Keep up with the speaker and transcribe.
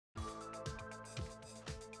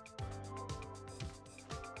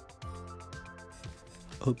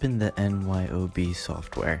Open the NYOB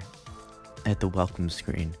software. At the welcome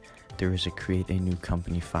screen, there is a Create a New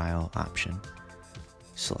Company File option.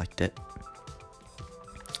 Select it.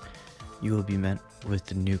 You will be met with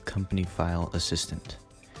the New Company File Assistant.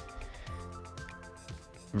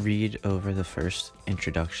 Read over the first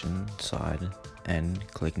introduction slide and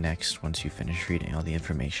click Next once you finish reading all the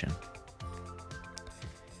information.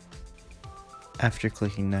 After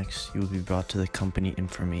clicking Next, you will be brought to the Company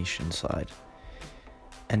Information slide.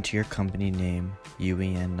 Enter your company name,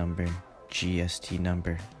 UEN number, GST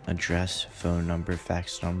number, address, phone number,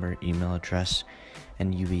 fax number, email address,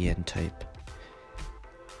 and UEN type.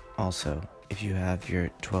 Also, if you have your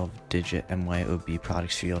 12-digit MYOB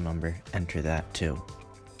product serial number, enter that too.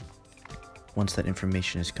 Once that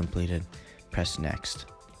information is completed, press Next.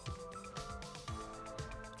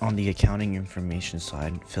 On the accounting information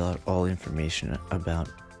slide, fill out all information about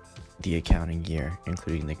the accounting year,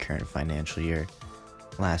 including the current financial year,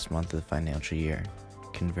 last month of the financial year,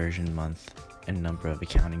 conversion month, and number of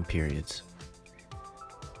accounting periods.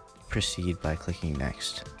 Proceed by clicking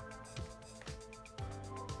Next.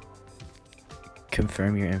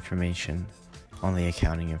 Confirm your information on the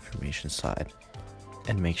accounting information slide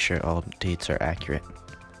and make sure all dates are accurate.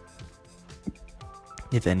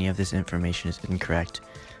 If any of this information is incorrect,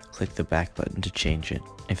 click the back button to change it.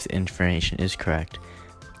 If the information is correct,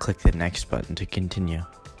 click the next button to continue.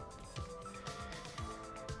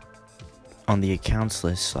 On the Accounts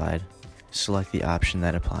List slide, select the option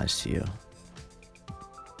that applies to you.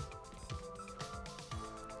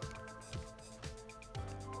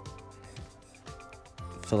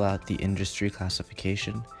 Fill out the industry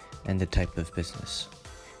classification and the type of business.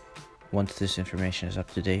 Once this information is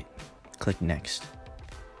up to date, click Next.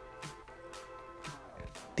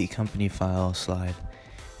 The Company File slide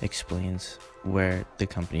explains where the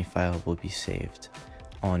company file will be saved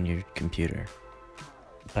on your computer.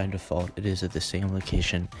 By default, it is at the same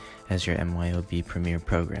location as your MYOB Premier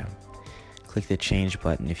program. Click the Change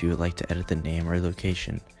button if you would like to edit the name or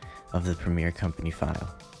location of the Premier company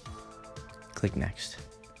file. Click Next.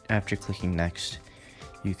 After clicking Next,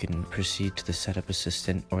 you can proceed to the Setup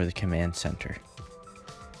Assistant or the Command Center.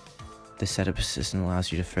 The Setup Assistant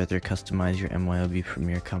allows you to further customize your MYOB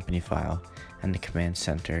Premier company file, and the Command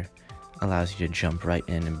Center allows you to jump right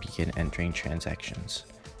in and begin entering transactions.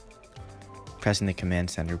 Pressing the Command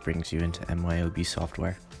Center brings you into MYOB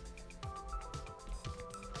software.